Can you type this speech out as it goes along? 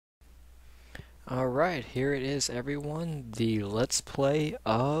Alright, here it is everyone, the Let's Play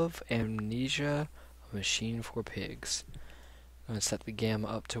of Amnesia, a Machine for Pigs. I'm going to set the gamma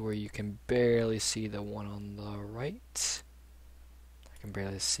up to where you can barely see the one on the right. I can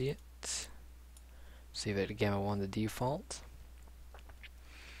barely see it. See that gamma 1 the default.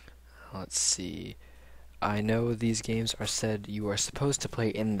 Let's see. I know these games are said you are supposed to play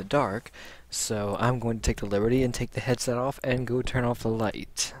in the dark, so I'm going to take the liberty and take the headset off and go turn off the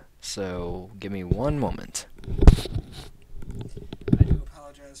light. So, give me one moment. I do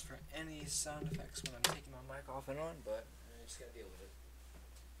apologize for any sound effects when I'm taking my mic off and on, but I just gotta deal with it.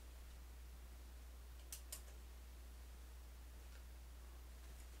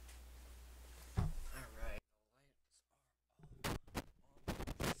 Alright, that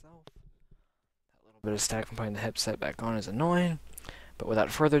little bit of static from putting the headset back on is annoying, but without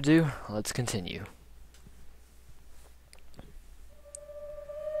further ado, let's continue.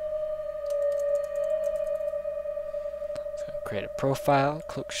 Create a profile,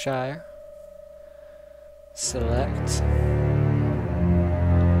 Cloak, select.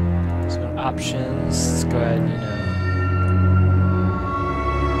 So options, let's go ahead and,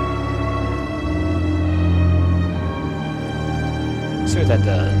 see what that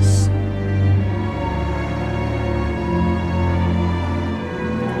does.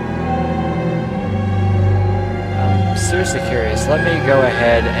 I'm seriously curious. Let me go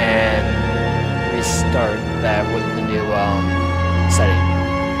ahead and restart that with the new setting.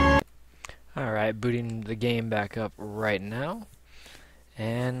 Alright, booting the game back up right now.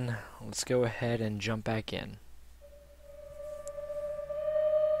 And let's go ahead and jump back in.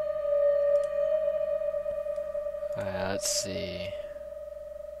 Let's see.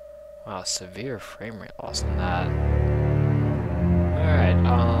 Wow, severe frame rate loss on that. Alright,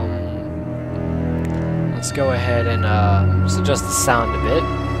 let's go ahead and just adjust the sound a bit.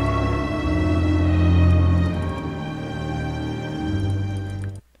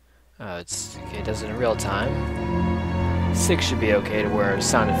 It does it in real time. 6 should be okay to where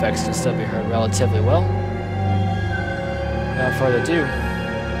sound effects can still be heard relatively well. Without further ado,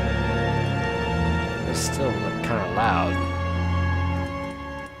 it's still kind of loud.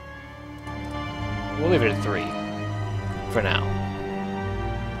 We'll leave it at 3 for now.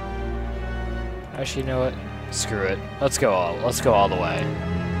 Actually, you know what? Screw it. Let's go all the way.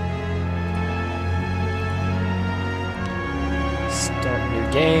 Start new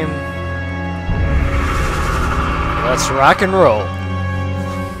game. Let's rock and roll.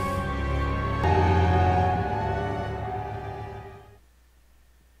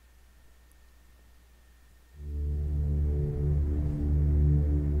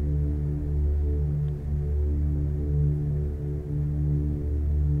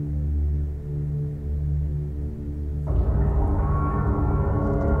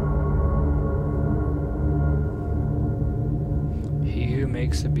 He who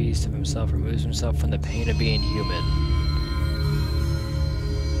makes a beast of himself removes himself from the pain of being human.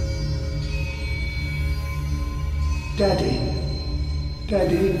 Daddy,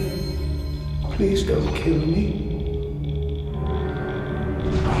 Daddy, please don't kill me.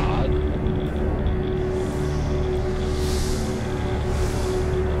 God.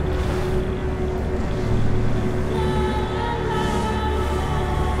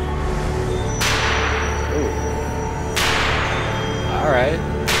 Ooh. All right.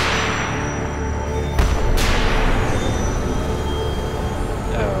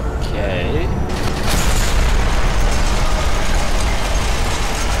 Okay.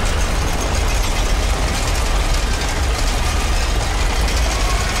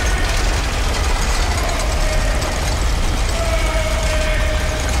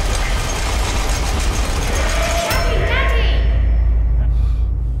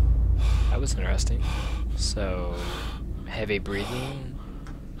 Was interesting. So, heavy breathing.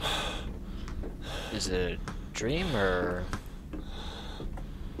 Is it a dream or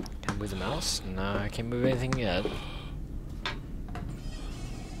can I move the mouse? No, I can't move anything yet.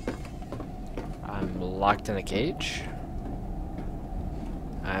 I'm locked in a cage.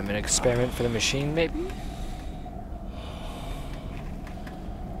 I'm an experiment for the machine, maybe?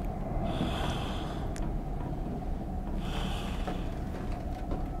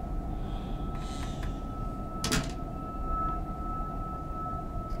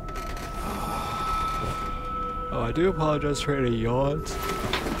 Oh, I do apologize for any yawns.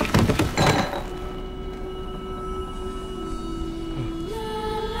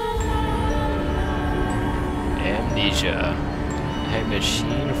 Amnesia, a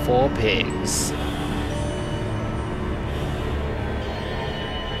machine for pigs.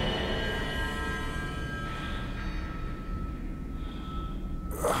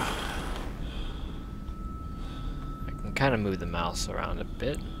 kind of move the mouse around a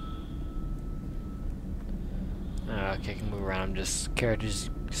bit. Okay, I can move around. I'm just character's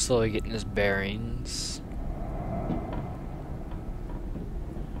slowly getting his bearings.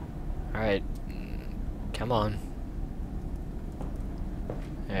 Alright, come on.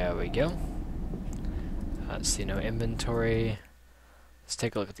 There we go. Let's see, no inventory. Let's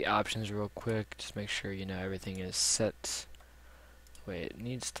take a look at the options real quick. Just make sure you know everything is set the way it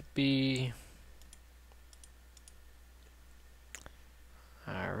needs to be.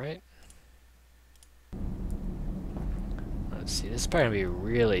 Alright. Let's see, this is probably gonna be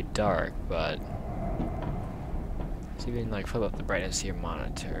really dark, but see if you can like flip up the brightness of your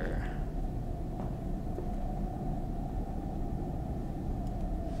monitor.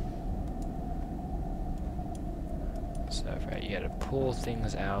 So right, you gotta pull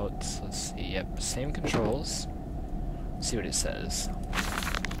things out. Let's see, yep, same controls. Let's see what it says.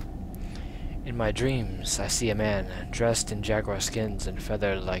 In my dreams, I see a man dressed in jaguar skins and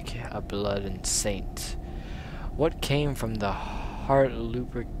feathered like a blood saint. What came from the heart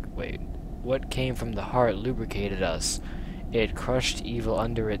lubricated us. It crushed evil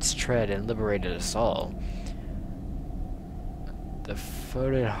under its tread and liberated us all. The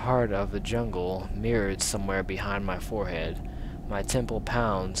foetid heart of the jungle mirrored somewhere behind my forehead. My temple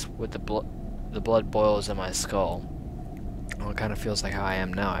pounds with the blood boils in my skull. Well, it kind of feels like how I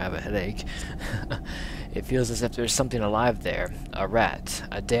am now. I have a headache. It feels as if there's something alive there. A rat.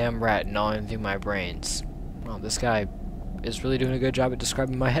 A damn rat gnawing through my brains. Well, this guy is really doing a good job at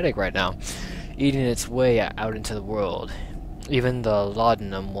describing my headache right now. Eating its way out into the world. Even the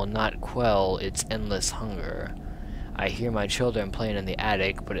laudanum will not quell its endless hunger. I hear my children playing in the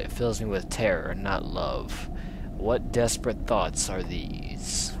attic, but it fills me with terror, not love. What desperate thoughts are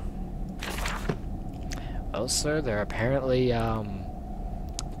these? Well, sir, they're apparently,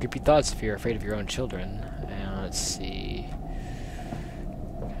 creepy thoughts if you're afraid of your own children. And let's see.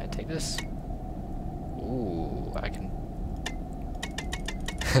 Can I take this? Ooh, I can...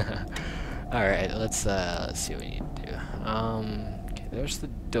 Alright, let's see what we need to do. Okay, there's the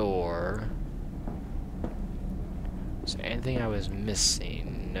door. Is there anything I was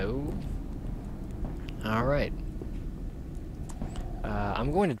missing? No. Alright.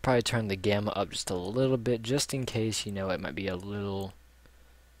 I'm going to probably turn the gamma up just a little bit, just in case, you know, it might be a little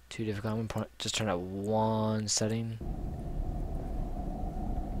too difficult. I'm going to just turn up one setting.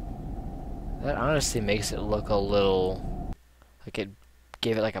 That honestly makes it look a little, like it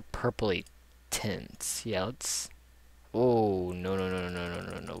gave it like a purpley tint. Yeah, let's... Oh, no,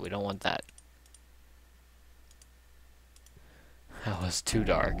 we don't want that. That was too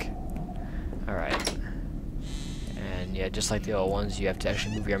dark. Alright. And yeah, just like the old ones, you have to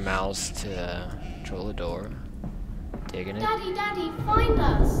actually move your mouse to control the door. Digging it. Daddy, find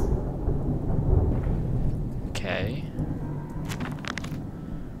us! Okay.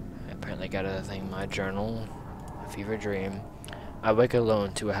 I apparently got a thing in my journal. A fever dream. I wake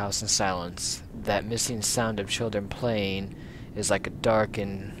alone to a house in silence. That missing sound of children playing is like a dark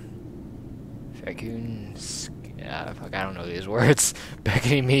and... fuck, I don't know these words.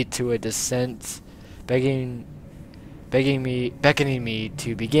 Beckoning me to a descent. Beckoning me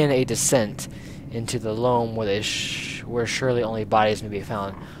to begin a descent into the loam where surely only bodies may be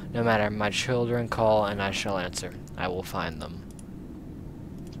found. No matter, my children call and I shall answer. I will find them.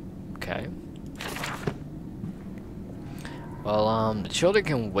 Okay. Well, the children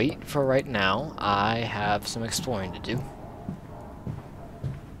can wait for right now. I have some exploring to do.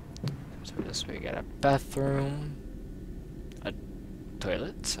 So this way we got a bathroom, a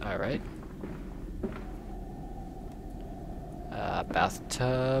toilet, alright.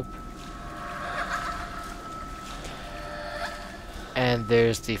 Bathtub. And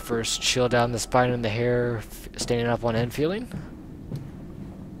there's the first chill down the spine and the hair standing up on end feeling.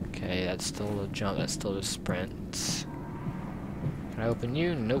 Okay, that's still a jump, that's still a sprint. Can I open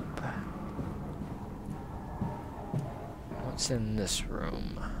you? Nope. What's in this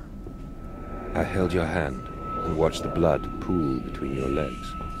room? I held your hand and watched the blood pool between your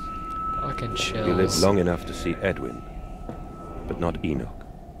legs. Fucking chills. You lived long enough to see Edwin, but not Enoch.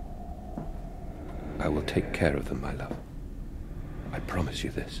 I will take care of them, my love. I promise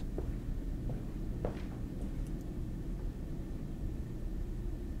you this.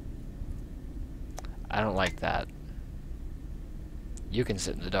 I don't like that. You can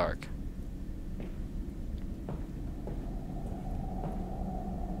sit in the dark.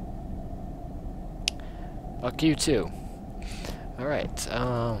 Fuck you too. Alright,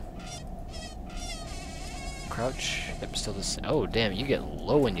 crouch. Yep, still the same. Oh, damn, you get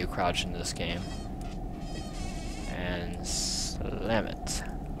low when you crouch in this game. And slam it.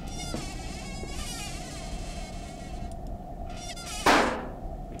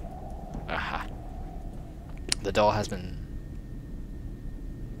 doll has been...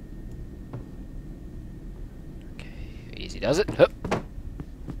 Okay, easy does it. Hup.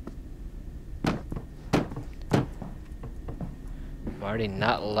 I'm already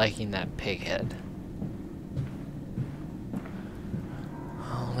not liking that pig head.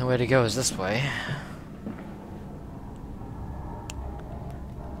 Only way to go is this way.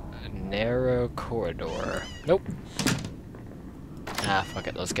 A narrow corridor. Nope. Ah, fuck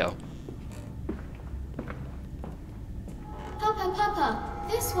it, let's go. Papa, Papa,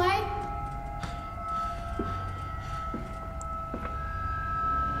 this way.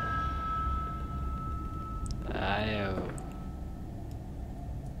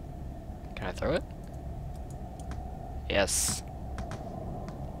 Can I throw it? Yes.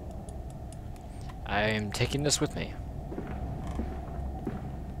 I am taking this with me.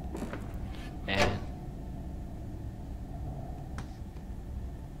 And...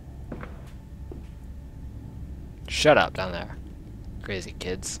 shut up down there. Crazy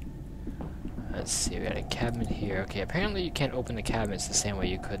kids. Let's see, we got a cabinet here. Okay, apparently you can't open the cabinets the same way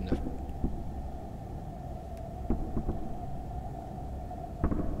you could in the...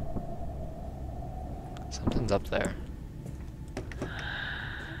 Something's up there.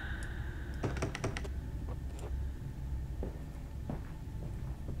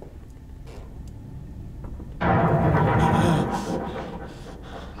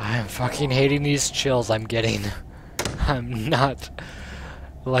 I am fucking hating these chills I'm getting. I'm not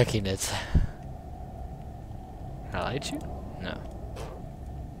liking it. Can I light you? No.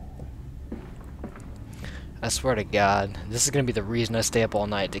 I swear to God, this is gonna be the reason I stay up all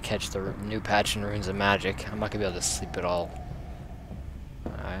night to catch the new patch in Runes of Magic. I'm not gonna be able to sleep at all.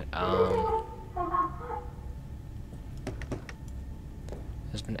 Alright,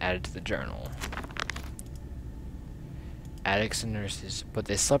 has been added to the journal. Attics and nurses, but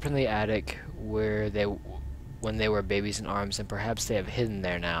they slept in the attic when they were babies in arms, and perhaps they have hidden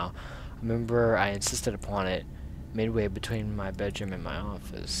there now. Remember, I insisted upon it, midway between my bedroom and my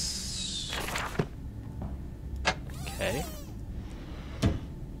office. Okay.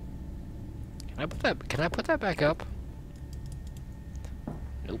 Can I put that back up?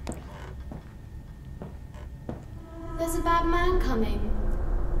 Nope. There's a bad man coming.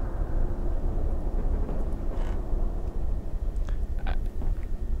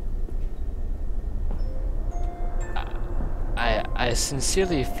 I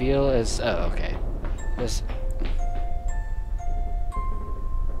sincerely feel as... oh, okay. There's...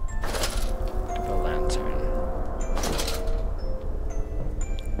 a lantern.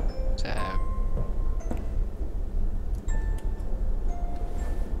 Zap.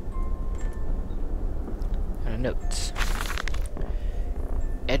 And a note.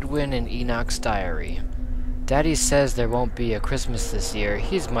 Edwin and Enoch's diary. Daddy says there won't be a Christmas this year.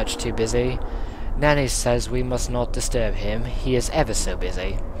 He's much too busy. Nanny says we must not disturb him. He is ever so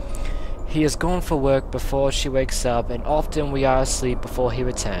busy. He is gone for work before she wakes up, and often we are asleep before he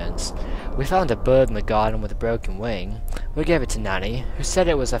returns. We found a bird in the garden with a broken wing. We gave it to Nanny, who said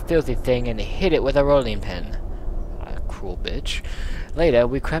it was a filthy thing and hit it with a rolling pin. A cruel bitch. Later,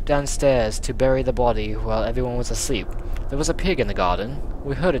 we crept downstairs to bury the body while everyone was asleep. There was a pig in the garden.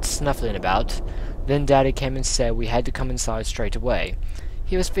 We heard it snuffling about. Then Daddy came and said we had to come inside straight away.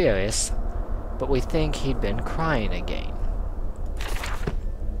 He was furious, but we think he'd been crying again.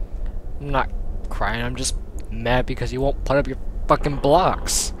 I'm not crying, I'm just mad because you won't put up your fucking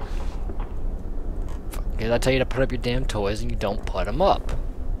blocks. Because I tell you to put up your damn toys and you don't put them up.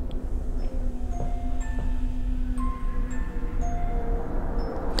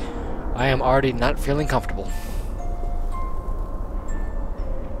 I am already not feeling comfortable.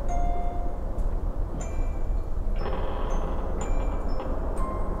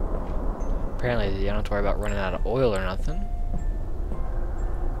 Apparently, you don't have to worry about running out of oil or nothing.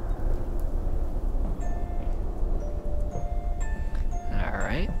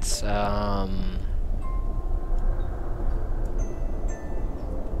 Alright,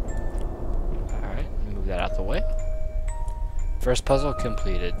 alright, move that out the way. First puzzle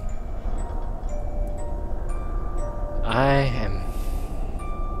completed. I am...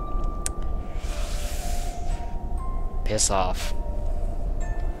 piss off.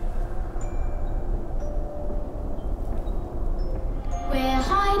 We're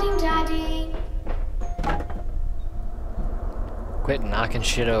hiding, Daddy. Quit knocking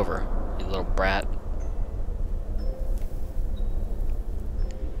shit over, you little brat.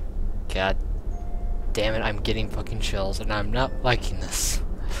 God damn it, I'm getting fucking chills and I'm not liking this.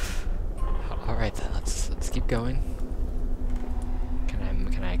 Alright then, let's keep going.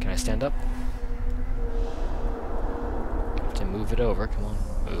 Can I stand up? Have to move it over, come on.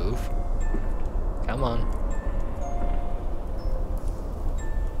 Move. Come on.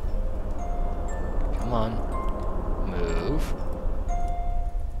 Come on. Move.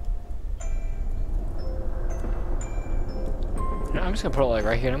 No, I'm just gonna put it like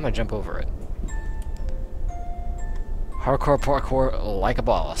right here and I'm gonna jump over it. Hardcore parkour like a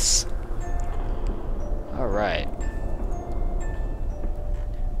boss. Alright.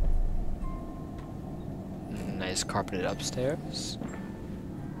 Nice carpeted upstairs.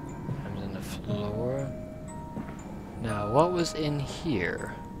 I'm in the floor. Now, what was in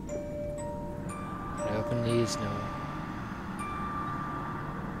here? Can I open these? No.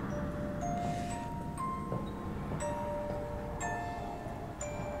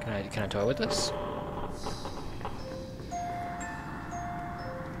 Can I toy with this?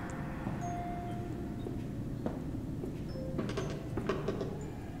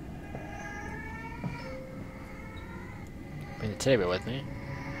 Bring the teddy bear with me.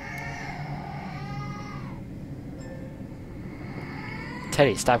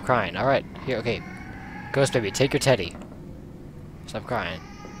 Teddy, stop crying. Alright, here, okay. Ghost baby, take your teddy. Stop crying.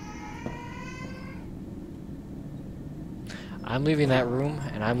 I'm leaving that room,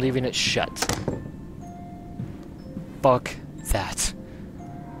 and I'm leaving it shut. Fuck that.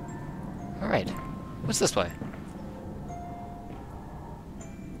 Alright, what's this way?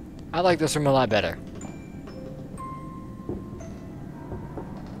 I like this room a lot better.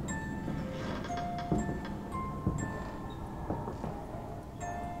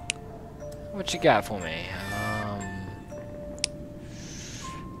 What you got for me?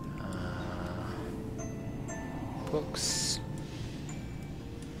 Books.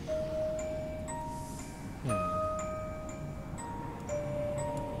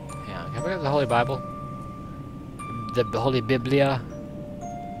 Yeah, can we have the Holy Bible? The Holy Biblia?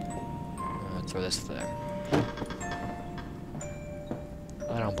 Throw this there.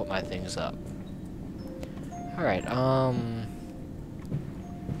 I don't put my things up. Alright,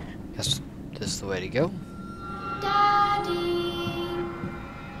 guess this is the way to go. Daddy.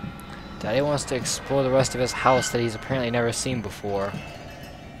 Daddy wants to explore the rest of his house that he's apparently never seen before.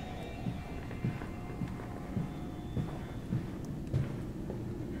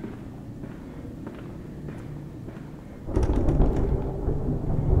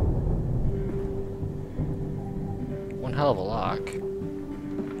 One hell of a lock.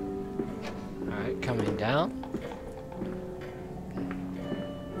 Alright, coming down.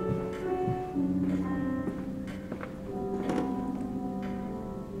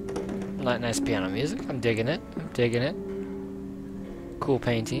 Nice piano music. I'm digging it. I'm digging it. Cool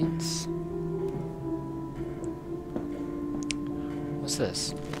paintings. What's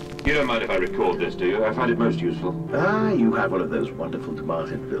this? You don't mind if I record this, do you? I find it most useful. Ah, you have one of those wonderful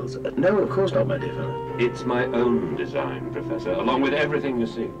Martin fills. No, of course not, my dear fellow. It's my own design, Professor, along with everything you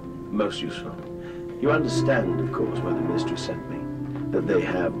see. Most useful. You understand, of course, why the ministry sent me. That they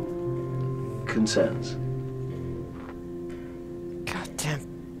have concerns. Goddamn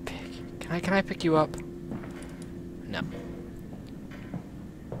pig. Can I pick you up? No.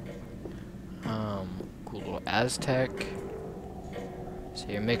 Cool little Aztec. So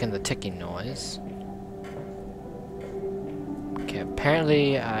you're making the ticking noise. Okay,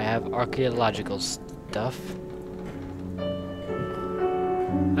 apparently I have archaeological stuff.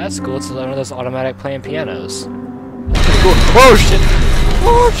 That's cool, it's one of those automatic playing pianos. Cool. Oh shit!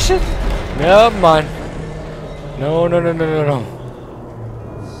 Oh shit! Never mind. No, no, no, no, no, no.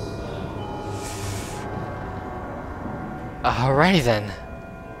 Alrighty then.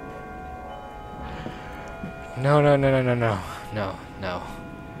 No, no, no, no, no, no. No, no.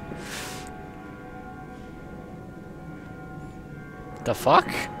 The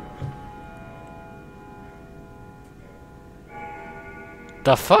fuck?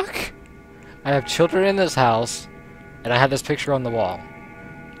 The fuck? I have children in this house, and I have this picture on the wall.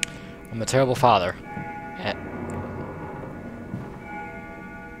 I'm a terrible father.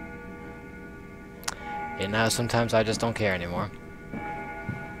 And now sometimes I just don't care anymore.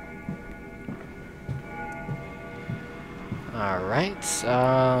 Alright,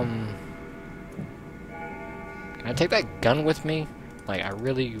 can I take that gun with me? Like, I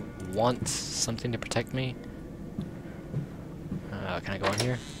really want something to protect me. Can I go in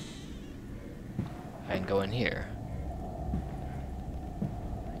here? I can go in here.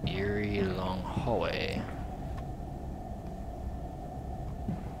 Eerie long hallway.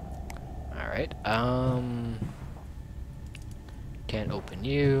 Alright, can't open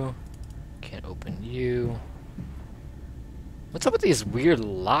you. Can't open you. What's up with these weird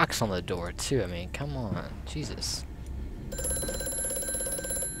locks on the door, too? I mean, come on. Jesus.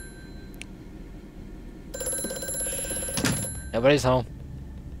 Nobody's home.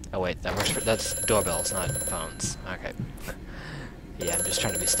 Oh, wait. That's doorbells, not phones. Okay. Yeah, I'm just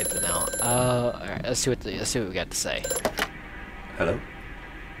trying to be stupid now. Alright, let's see what we got to say. Hello?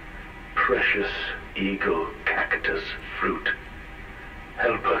 Precious eagle cactus fruit.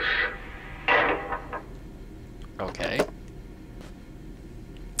 Help us. Okay.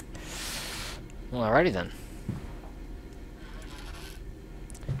 Well, alrighty then.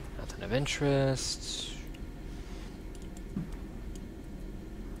 Nothing of interest.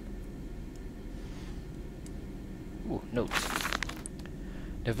 Ooh, notes.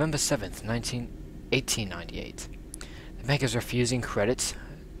 November 7th, 1898. The bank is refusing credit.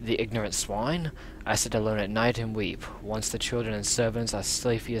 The ignorant swine. I sit alone at night and weep. Once the children and servants are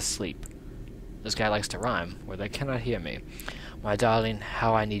safely asleep. This guy likes to rhyme, where they cannot hear me. My darling,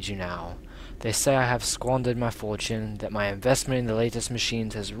 how I need you now. They say I have squandered my fortune, that my investment in the latest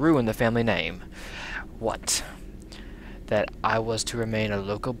machines has ruined the family name. What? That I was to remain a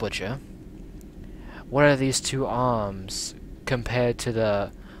local butcher? What are these two arms compared to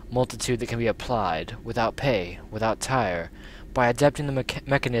the multitude that can be applied, without pay, without tire, by adapting the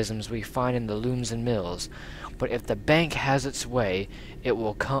mechanisms we find in the looms and mills? But if the bank has its way, it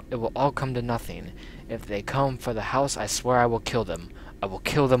will all come to nothing. If they come for the house, I swear I will kill them. I will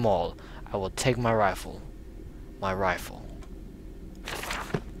kill them all. I will take my rifle. My rifle.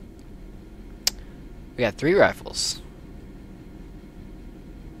 We got 3 rifles.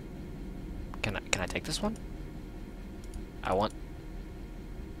 Can I take this one? I want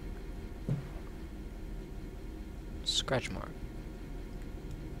scratch mark.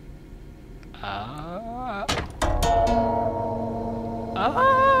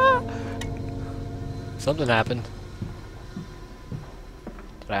 Something happened.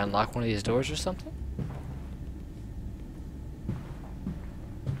 Did I unlock one of these doors or something?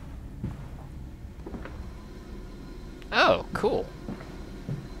 Oh, cool.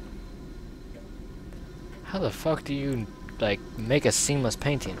 How the fuck do you, like, make a seamless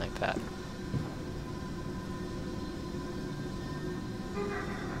painting like that?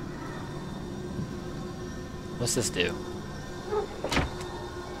 What's this do?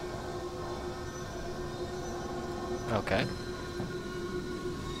 Okay.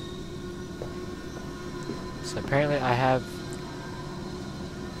 So apparently I have...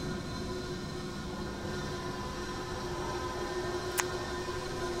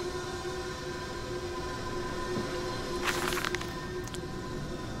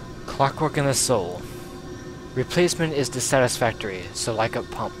 Clockwork in the soul. Replacement is dissatisfactory, so like a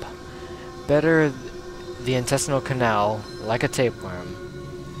pump. Better the intestinal canal, like a tapeworm.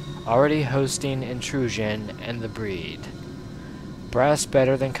 Already hosting intrusion and the breed. Brass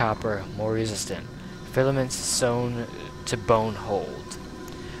better than copper, more resistant. Filaments sewn to bone hold.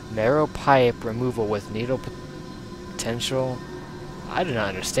 Marrow pipe removal with needle potential. I do not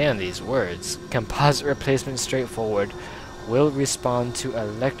understand these words. Composite replacement straightforward. Will respond to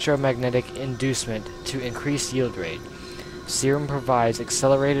electromagnetic inducement to increase yield rate. Serum provides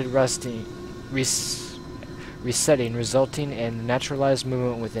accelerated resetting resulting in naturalized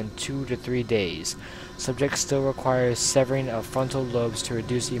movement within 2 to 3 days. Subject still requires severing of frontal lobes to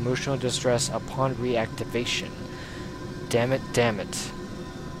reduce emotional distress upon reactivation. Damn it, damn it.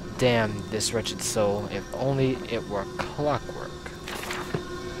 Damn this wretched soul, if only it were clockwork.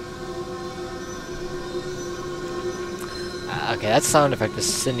 Okay, that sound effect is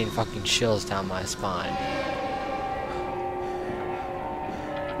sending fucking chills down my spine.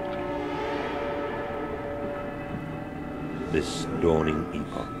 This dawning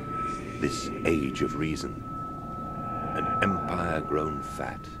epoch, this age of reason, an empire grown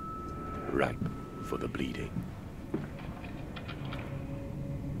fat, ripe for the bleeding.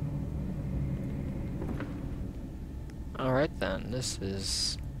 Alright then, this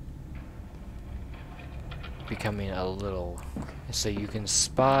is becoming a little... So you can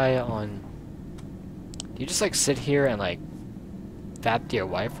spy on... Do you just like sit here and like fap to your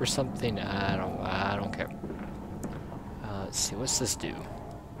wife or something? I don't care. Let's see, what's this do?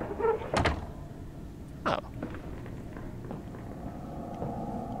 Oh.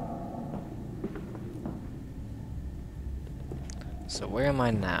 So where am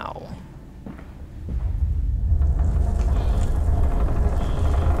I now?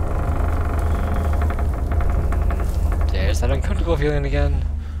 There's that uncomfortable feeling again.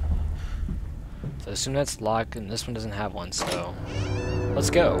 So I assume that's locked, and this one doesn't have one, so... Let's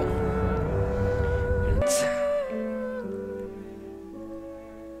go.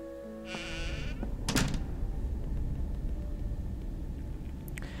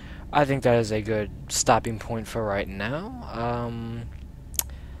 I think that is a good stopping point for right now.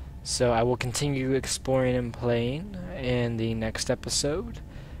 So I will continue exploring and playing in the next episode.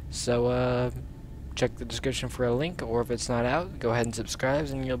 So, check the description for a link, or if it's not out, go ahead and subscribe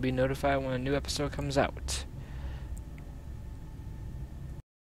and you'll be notified when a new episode comes out.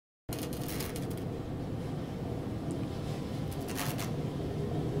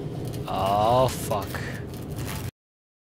 Oh, fuck.